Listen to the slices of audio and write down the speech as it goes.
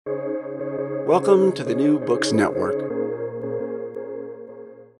Welcome to the New Books Network.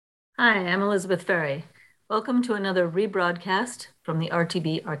 Hi, I'm Elizabeth Ferry. Welcome to another rebroadcast from the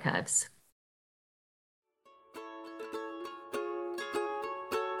RTB archives.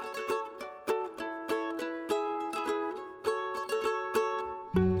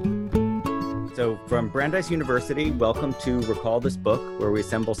 So from Brandeis University, welcome to Recall This Book, where we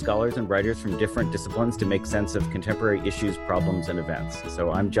assemble scholars and writers from different disciplines to make sense of contemporary issues, problems, and events. So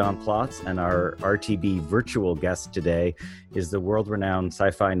I'm John Plotz, and our RTB virtual guest today is the world-renowned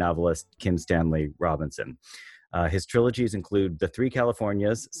sci-fi novelist Kim Stanley Robinson. His trilogies include The Three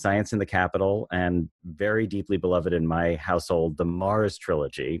Californias, Science in the Capital, and very deeply beloved in my household, the Mars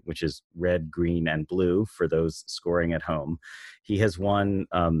trilogy, which is red, green, and blue for those scoring at home. He has won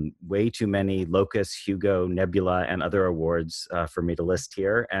way too many Locus, Hugo, Nebula, and other awards for me to list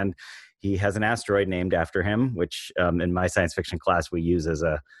here. And he has an asteroid named after him, which in my science fiction class we use as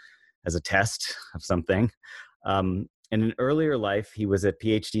a test of something. In an earlier life, he was a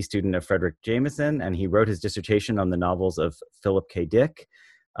PhD student of Frederick Jameson, and he wrote his dissertation on the novels of Philip K. Dick.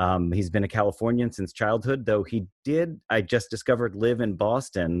 He's been a Californian since childhood, though he did, I just discovered, live in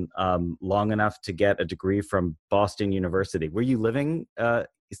Boston long enough to get a degree from Boston University. Were you living,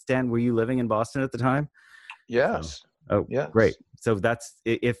 Stan, were you living in Boston at the time? Yes. So, oh, yes. Great. So that's,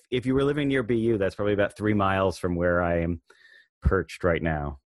 if you were living near BU, that's probably about 3 miles from where I am perched right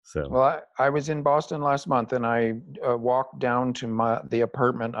now. So. Well, I was in Boston last month, and I walked down to the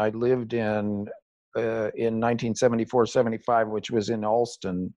apartment I lived in 1974-75, which was in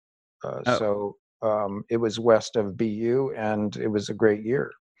Allston. So it was west of BU, and it was a great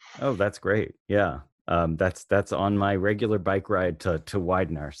year. Oh, that's great. Yeah. That's on my regular bike ride to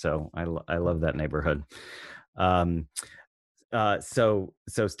Widener. So I love that neighborhood. So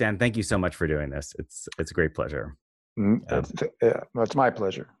Stan, thank you so much for doing this. It's a great pleasure. It's my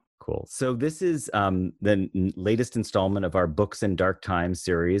pleasure. Cool. So this is the latest installment of our Books in Dark Times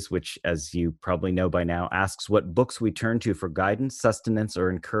series, which, as you probably know by now, asks what books we turn to for guidance, sustenance,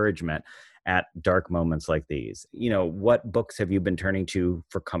 or encouragement at dark moments like these. You know, what books have you been turning to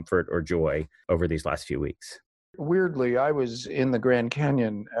for comfort or joy over these last few weeks? Weirdly, I was in the Grand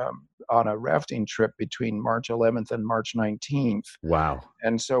Canyon on a rafting trip between March 11th and March 19th. Wow.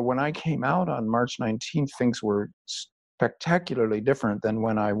 And so when I came out on March 19th, things were spectacularly different than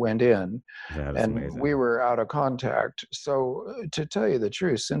when I went in. That is and amazing. We were out of contact. So to tell you the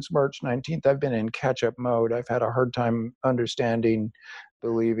truth, since March 19th, I've been in catch-up mode. I've had a hard time understanding,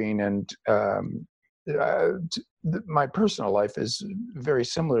 believing, and my personal life is very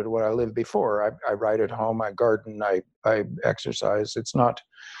similar to what I lived before. I write at home, I garden, I exercise. It's not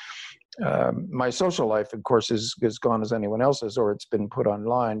my social life, of course, is as gone as anyone else's, or it's been put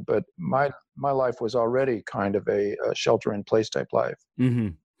online. But my life was already kind of a shelter-in-place type life.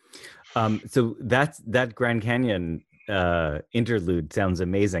 Mm-hmm. So that Grand Canyon interlude sounds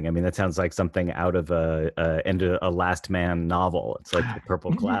amazing. I mean, that sounds like something out of a Last Man novel. It's like The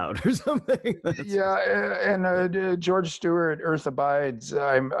Purple Cloud or something. And George Stewart, Earth Abides.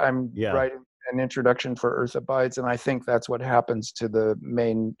 I'm writing an introduction for Earth Abides, and I think that's what happens to the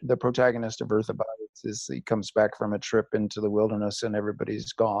protagonist of Earth Abides, is he comes back from a trip into the wilderness and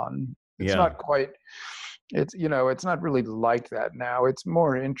everybody's gone. It's not quite. It's not really like that now. It's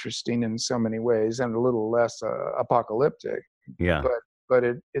more interesting in so many ways and a little less apocalyptic. Yeah. But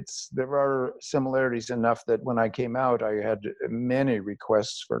there are similarities enough that when I came out, I had many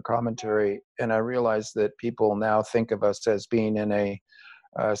requests for commentary, and I realized that people now think of us as being in a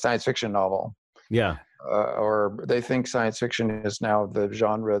science fiction novel. Yeah. Or they think science fiction is now the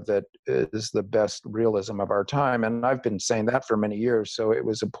genre that is the best realism of our time. And I've been saying that for many years. So it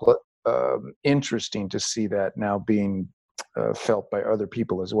was interesting to see that now being felt by other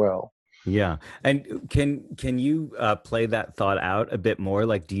people as well. Yeah. And can you play that thought out a bit more?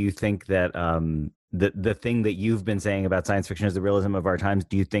 Like, do you think that the thing that you've been saying about science fiction is the realism of our times,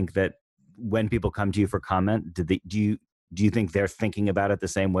 do you think that when people come to you for comment, do you think they're thinking about it the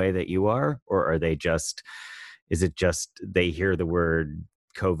same way that you are? Or is it just they hear the word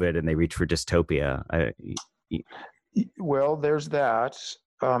COVID and they reach for dystopia? Well, there's that.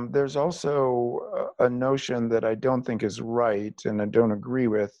 There's also a notion that I don't think is right, and I don't agree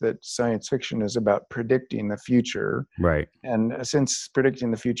with, that science fiction is about predicting the future. Right. And since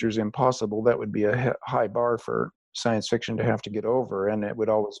predicting the future is impossible, that would be a high bar for science fiction to have to get over, and it would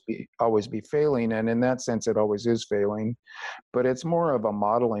always be failing. And in that sense, it always is failing. But it's more of a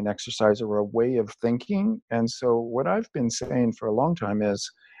modeling exercise or a way of thinking. And so what I've been saying for a long time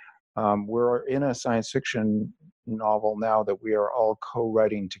is, we're in a science fiction novel now that we are all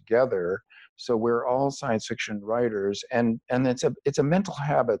co-writing together. So we're all science fiction writers, and it's a mental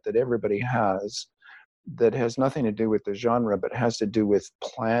habit that everybody has that has nothing to do with the genre, but has to do with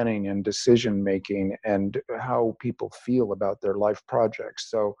planning and decision making and how people feel about their life projects.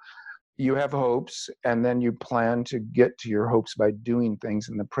 So you have hopes, and then you plan to get to your hopes by doing things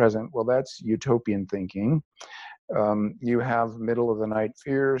in the present. Well, that's utopian thinking. You have middle of the night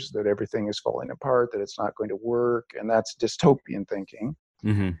fears that everything is falling apart, that it's not going to work, and that's dystopian thinking.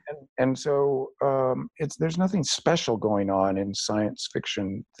 Mm-hmm. And so there's nothing special going on in science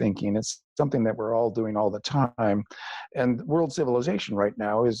fiction thinking. It's something that we're all doing all the time. And world civilization right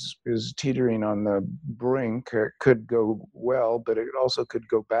now is teetering on the brink. It could go well, but it also could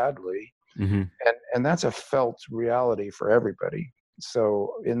go badly. Mm-hmm. And that's a felt reality for everybody.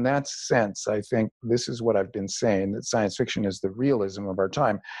 So in that sense, I think this is what I've been saying, that science fiction is the realism of our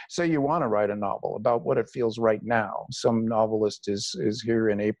time. So you want to write a novel about what it feels right now. Some novelist is here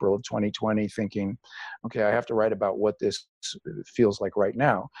in April of 2020 thinking, okay, I have to write about what this feels like right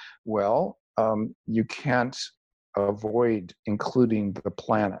now. Well, you can't avoid including the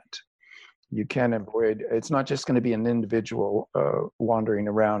planet. You can't avoid, it's not just going to be an individual wandering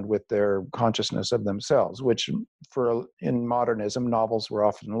around with their consciousness of themselves, which in modernism, novels were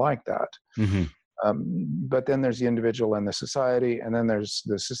often like that. Mm-hmm. But then there's the individual and the society, and then there's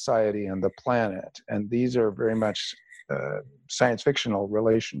the society and the planet. And these are very much science fictional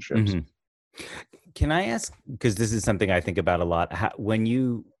relationships. Mm-hmm. Can I ask, because this is something I think about a lot, when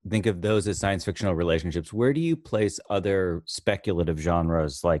you think of those as science fictional relationships, where do you place other speculative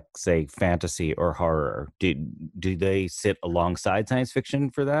genres like, say, fantasy or horror? Do they sit alongside science fiction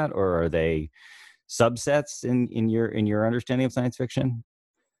for that, or are they subsets in your understanding of science fiction?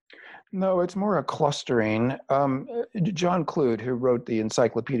 No, it's more a clustering. John Clute, who wrote the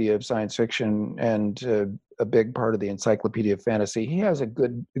Encyclopedia of Science Fiction and a big part of the Encyclopedia of Fantasy, he has a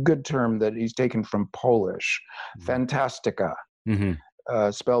good term that he's taken from Polish, fantastica,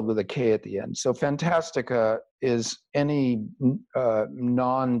 spelled with a K at the end. So fantastica is any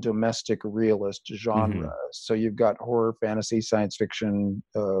non-domestic realist genre. Mm-hmm. So you've got horror, fantasy, science fiction,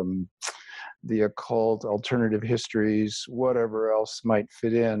 the occult, alternative histories, whatever else might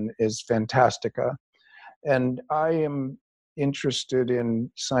fit in is fantastica. And I am interested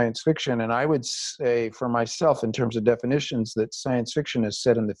in science fiction, and I would say for myself, in terms of definitions, that science fiction is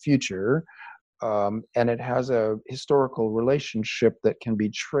set in the future, and it has a historical relationship that can be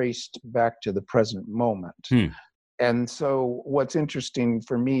traced back to the present moment. And so what's interesting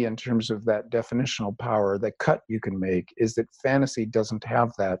for me in terms of that definitional power, the cut you can make, is that fantasy doesn't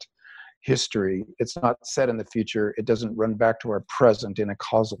have that history. It's not set in the future. It doesn't run back to our present in a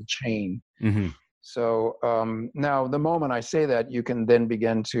causal chain. Mm-hmm. So now the moment I say that, you can then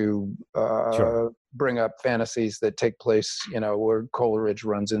begin to bring up fantasies that take place, where Coleridge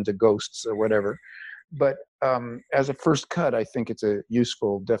runs into ghosts or whatever. But as a first cut, I think it's a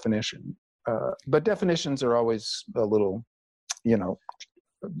useful definition. But definitions are always a little,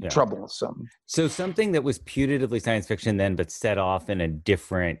 troublesome. So something that was putatively science fiction then, but set off in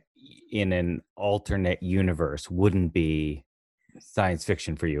an alternate universe wouldn't be science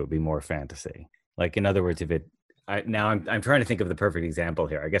fiction for you. It would be more fantasy. Like, in other words, I'm trying to think of the perfect example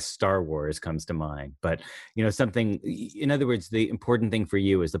here. I guess Star Wars comes to mind, but something, in other words, the important thing for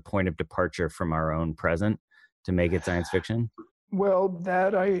you is the point of departure from our own present to make it science fiction. Well,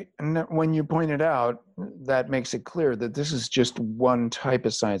 when you point it out, that makes it clear that this is just one type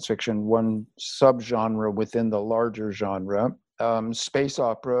of science fiction, one subgenre within the larger genre. Space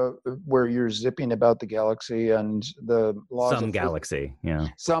opera, where you're zipping about the galaxy and the laws some galaxy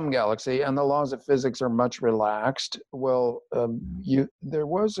and the laws of physics are much relaxed. Well, there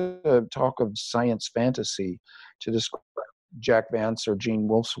was a talk of science fantasy to describe Jack Vance or Gene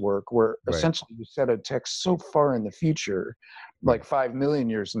Wolfe's work, where essentially you set a text so far in the future, like 5 million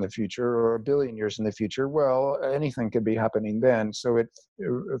years in the future or 1 billion years in the future. Well, anything could be happening then. So it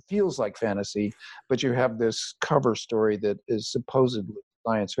feels like fantasy, but you have this cover story that is supposedly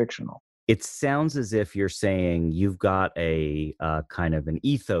science fictional. It sounds as if you're saying you've got a kind of an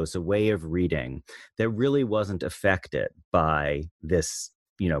ethos, a way of reading that really wasn't affected by this,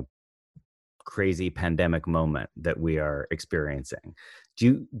 crazy pandemic moment that we are experiencing.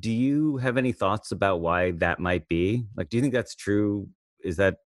 Do you have any thoughts about why that might be? Like, do you think that's true? Is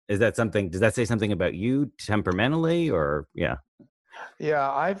that something? Does that say something about you temperamentally, or yeah?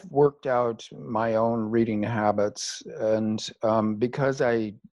 Yeah, I've worked out my own reading habits, and because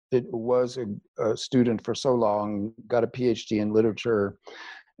I was a student for so long, got a PhD in literature,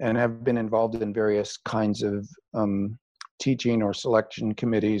 and have been involved in various kinds of teaching or selection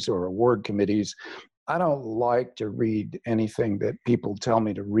committees or award committees. I don't like to read anything that people tell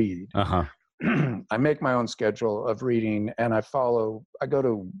me to read. I make my own schedule of reading, and I go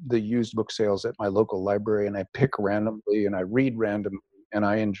to the used book sales at my local library, and I pick randomly and I read randomly, and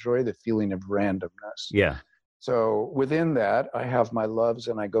I enjoy the feeling of randomness. Yeah. So within that, I have my loves,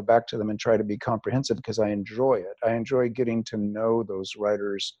 and I go back to them and try to be comprehensive because I enjoy it. I enjoy getting to know those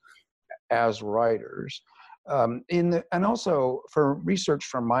writers as writers. And also for research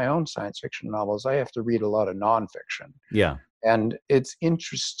for my own science fiction novels, I have to read a lot of nonfiction. Yeah. And it's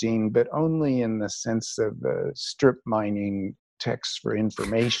interesting, but only in the sense of strip mining text for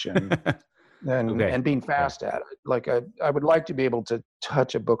information and being fast at it. Like I would like to be able to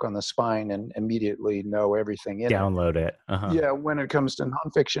touch a book on the spine and immediately know everything in Download it. Yeah, when it comes to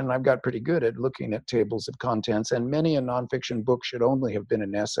nonfiction, I've got pretty good at looking at tables of contents, and many a nonfiction book should only have been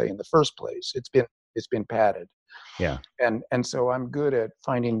an essay in the first place. It's been padded. Yeah. And so I'm good at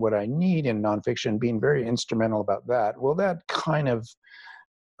finding what I need in nonfiction, being very instrumental about that. Well, that kind of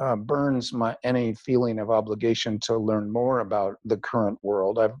burns any feeling of obligation to learn more about the current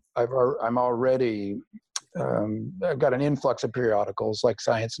world. I'm already I've got an influx of periodicals like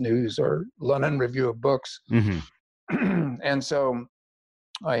Science News or London Review of Books, and so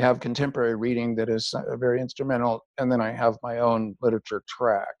I have contemporary reading that is very instrumental, and then I have my own literature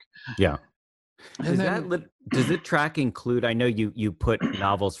track. Yeah. Does the track include, I know you put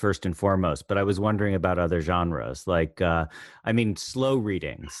novels first and foremost, but I was wondering about other genres, like, slow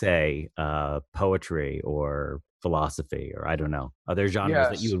reading, say, poetry or philosophy, or I don't know, other genres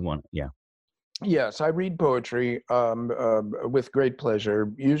that you would want. Yeah. Yes, I read poetry with great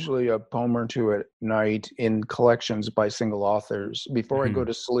pleasure, usually a poem or two at night in collections by single authors before I go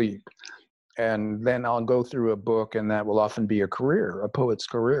to sleep. And then I'll go through a book, and that will often be a poet's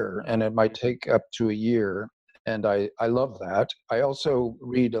career, and it might take up to a year. And I love that. I also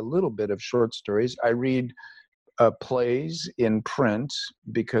read a little bit of short stories. I read plays in print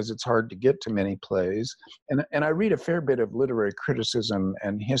because it's hard to get to many plays. And I read a fair bit of literary criticism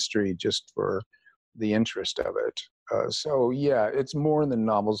and history just for the interest of it. So yeah, it's more than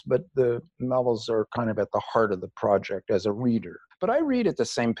novels, but the novels are kind of at the heart of the project as a reader. But I read at the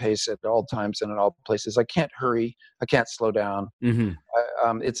same pace at all times and in all places. I can't hurry. I can't slow down.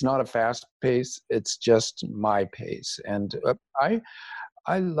 It's not a fast pace. It's just my pace. And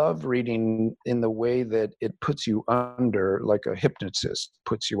I love reading in the way that it puts you under, like a hypnotist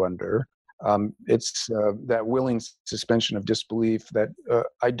puts you under. It's that willing suspension of disbelief that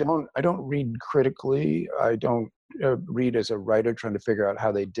I don't read critically. I don't read as a writer trying to figure out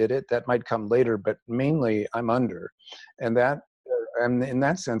how they did it. That might come later, but mainly I'm under. And in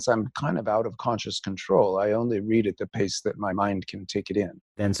that sense, I'm kind of out of conscious control. I only read at the pace that my mind can take it in.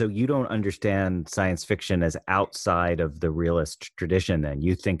 And so you don't understand science fiction as outside of the realist tradition, then?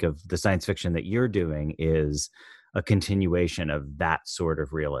 You think of the science fiction that you're doing is a continuation of that sort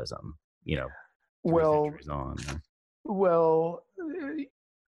of realism, centuries on. Well,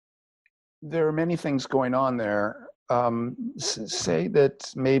 there are many things going on there. Say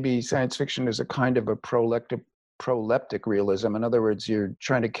that maybe science fiction is a kind of a proleptic realism. In other words, you're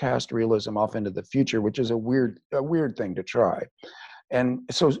trying to cast realism off into the future, which is a weird thing to try. And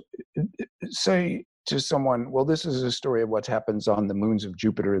so say to someone, well, this is a story of what happens on the moons of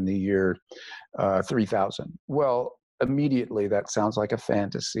Jupiter in the year 3000. Well, immediately that sounds like a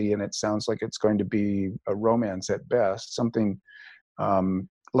fantasy, and it sounds like it's going to be a romance at best, something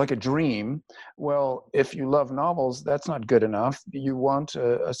like a dream. Well, if you love novels, that's not good enough. You want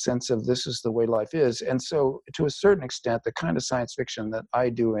a sense of this is the way life is. And so to a certain extent, the kind of science fiction that I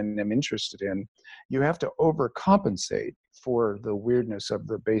do and am interested in, you have to overcompensate for the weirdness of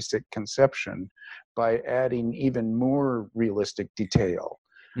the basic conception by adding even more realistic detail.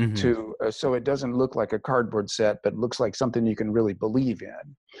 So it doesn't look like a cardboard set, but looks like something you can really believe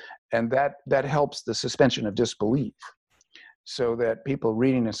in. And that helps the suspension of disbelief, so that people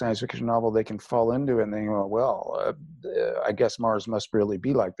reading a science fiction novel, they can fall into it and they go, well, I guess Mars must really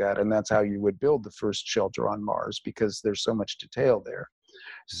be like that. And that's how you would build the first shelter on Mars, because there's so much detail there.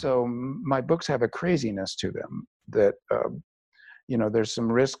 So my books have a craziness to them that, there's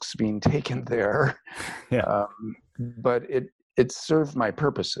some risks being taken there. But it served my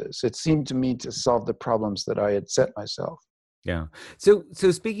purposes. It seemed to me to solve the problems that I had set myself. Yeah. So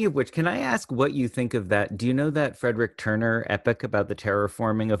speaking of which, can I ask what you think of that? Do you know that Frederick Turner epic about the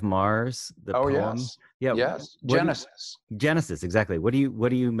terraforming of Mars? The poem? Yes. Yeah. Yes. Genesis. Genesis, exactly. What do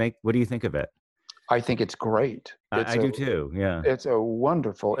you think of it? I think it's great. I do too. Yeah. It's a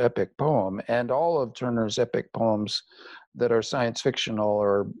wonderful epic poem, and all of Turner's epic poems that are science fictional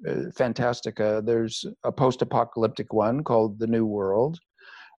or fantastica. There's a post-apocalyptic one called The New World.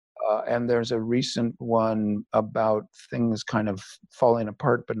 And there's a recent one about things kind of falling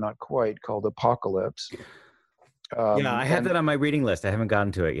apart, but not quite, called Apocalypse. Yeah, I have that on my reading list. I haven't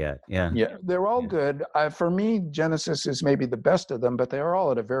gotten to it yet. Yeah. Yeah, they're all good. For me, Genesis is maybe the best of them, but they are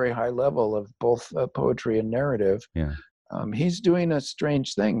all at a very high level of both poetry and narrative. Yeah. He's doing a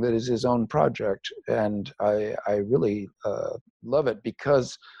strange thing that is his own project, and I really love it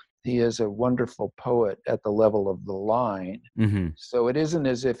because he is a wonderful poet at the level of the line. Mm-hmm. So it isn't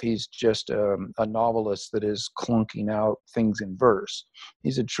as if he's just a novelist that is clunking out things in verse.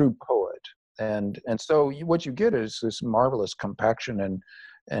 He's a true poet. And so what you get is this marvelous compaction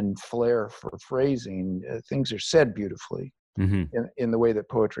and flair for phrasing. Things are said beautifully in the way that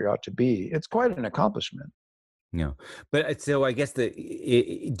poetry ought to be. It's quite an accomplishment. Yeah, but so I guess do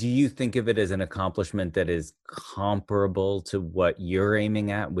you think of it as an accomplishment that is comparable to what you're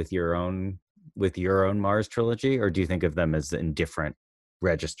aiming at with your own Mars trilogy, or do you think of them as in different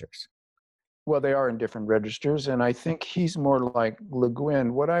registers? Well, they are in different registers, and I think he's more like Le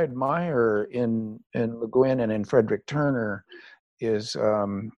Guin. What I admire in Le Guin and in Frederick Turner is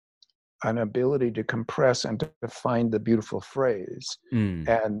an ability to compress and to find the beautiful phrase.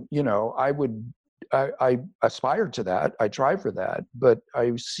 And I aspire to that. I try for that, but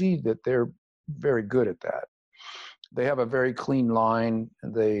I see that they're very good at that. They have a very clean line.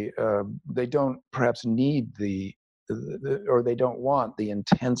 They don't perhaps need or they don't want the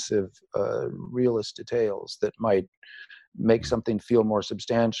intensive realist details that might make something feel more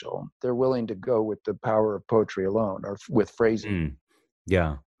substantial. They're willing to go with the power of poetry alone, or with phrasing.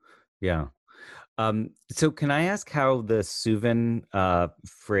 Yeah. So can I ask how the Seuven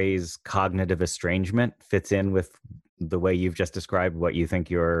phrase "cognitive estrangement" fits in with the way you've just described what you think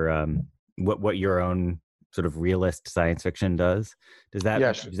your what your own sort of realist science fiction does? Does that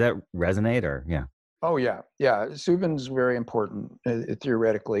resonate, or yeah? Oh yeah. Seuven's very important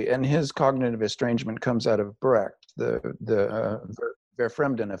theoretically, and his cognitive estrangement comes out of Brecht, the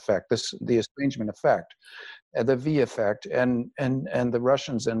Verfremden effect, the estrangement effect, the V effect, and the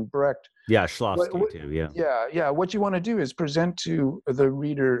Russians and Brecht. Yeah, Shklovsky too. Yeah. Yeah. What you want to do is present to the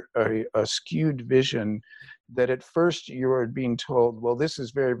reader a skewed vision that at first you are being told, well, this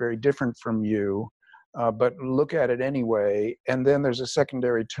is very, very different from you. But look at it anyway. And then there's a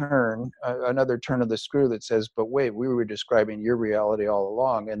secondary turn, another turn of the screw that says, but wait, we were describing your reality all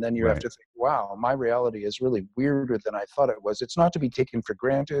along. And then you have to think, wow, my reality is really weirder than I thought it was. It's not to be taken for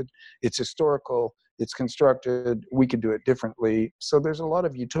granted. It's historical. It's constructed. We could do it differently. So there's a lot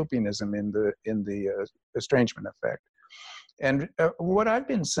of utopianism in the estrangement effect. And what I've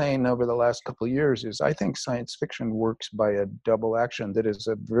been saying over the last couple of years is I think science fiction works by a double action that is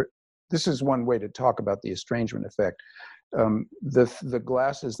this is one way to talk about the estrangement effect. The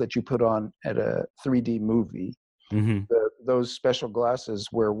glasses that you put on at a 3D movie, those special glasses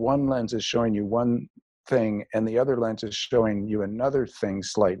where one lens is showing you one thing and the other lens is showing you another thing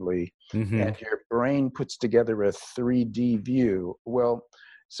slightly, and your brain puts together a 3D view. Well,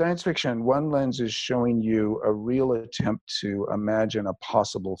 science fiction, one lens is showing you a real attempt to imagine a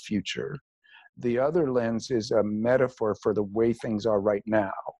possible future. The other lens is a metaphor for the way things are right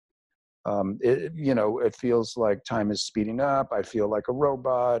now. It feels like time is speeding up. I feel like a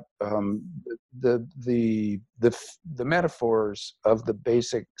robot. The metaphors of the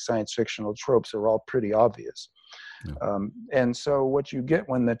basic science fictional tropes are all pretty obvious. And so what you get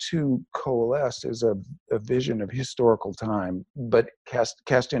when the two coalesce is a vision of historical time, but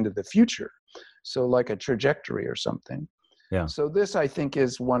cast into the future. So like a trajectory or something. Yeah. So this, I think,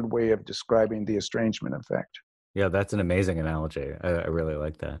 is one way of describing the estrangement effect. Yeah, that's an amazing analogy. I really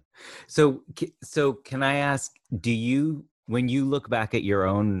like that. So can I ask, when you look back at your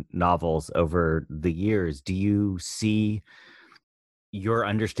own novels over the years, do you see your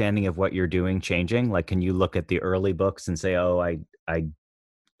understanding of what you're doing changing? Like, can you look at the early books and say, oh,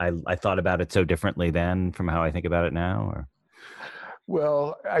 I thought about it so differently then from how I think about it now? Or?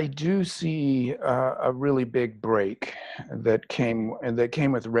 Well, I do see a really big break that came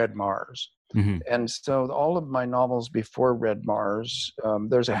with Red Mars. And so all of my novels before Red Mars,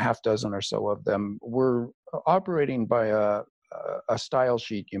 there's a half dozen or so of them, were operating by a style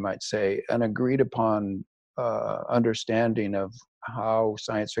sheet, you might say, an agreed upon understanding of how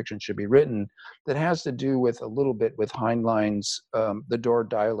science fiction should be written that has to do with a little bit with Heinlein's The Door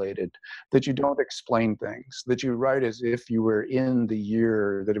Dilated, that you don't explain things, that you write as if you were in the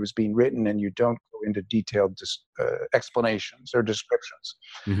year that it was being written, and you don't go into detailed explanations or descriptions.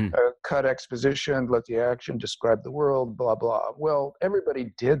 Cut exposition, let the action describe the world, blah, blah. Well,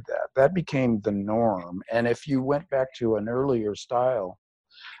 everybody did that. That became the norm. And if you went back to an earlier style,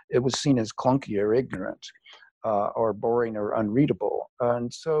 it was seen as clunky or ignorant. Or boring or unreadable.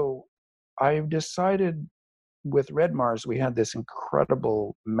 And so I decided with Red Mars, we had this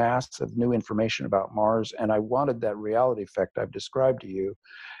incredible mass of new information about Mars, and I wanted that reality effect I've described to you.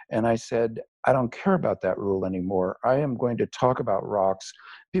 And I said, I don't care about that rule anymore. I am going to talk about rocks.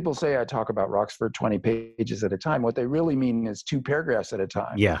 People say I talk about rocks for 20 pages at a time. What they really mean is 2 paragraphs at a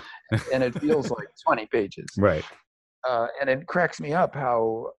time. Yeah. And it feels like 20 pages. Right. And it cracks me up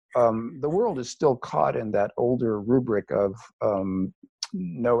how the world is still caught in that older rubric of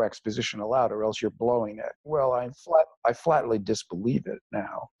no exposition allowed, or else you're blowing it. Well, I flatly disbelieve it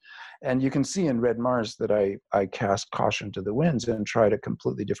now. And you can see in Red Mars that I cast caution to the winds and tried a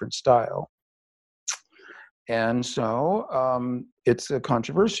completely different style. And so it's a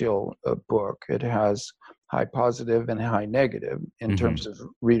controversial book. It has high positive and high negative in terms of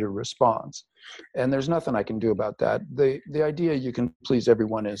reader response. And there's nothing I can do about that. The idea you can please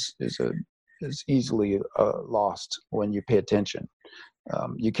everyone is easily lost when you pay attention.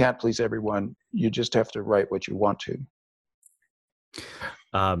 You can't please everyone. You just have to write what you want to.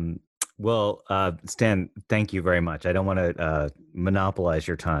 Well, Stan, thank you very much. I don't want to monopolize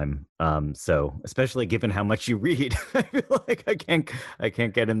your time. So especially given how much you read, I feel like I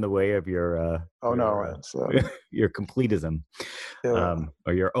can't get in the way of your your completism,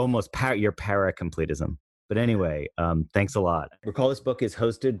 or your almost your para-completism. But anyway, thanks a lot. Recall This Book is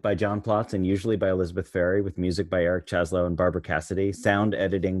hosted by John Plotz and usually by Elizabeth Ferry, with music by Eric Chaslow and Barbara Cassidy, sound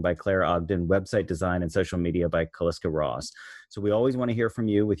editing by Claire Ogden, website design and social media by Kaliska Ross. So we always want to hear from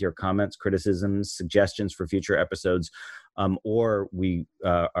you with your comments, criticisms, suggestions for future episodes, or we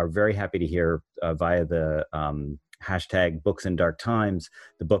are very happy to hear via the hashtag Books in Dark Times,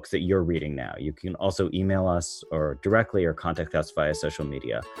 the books that you're reading now. You can also email us or directly or contact us via social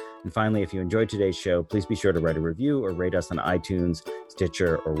media. And finally, if you enjoyed today's show, please be sure to write a review or rate us on iTunes,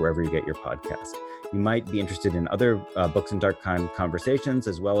 Stitcher, or wherever you get your podcast. You might be interested in other Books in Dark Time conversations,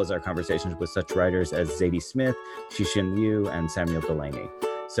 as well as our conversations with such writers as Zadie Smith, Cixin Liu, and Samuel Delaney.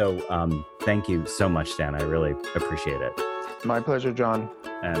 So thank you so much, Stan. I really appreciate it. My pleasure, John.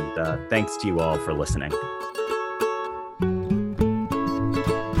 And thanks to you all for listening.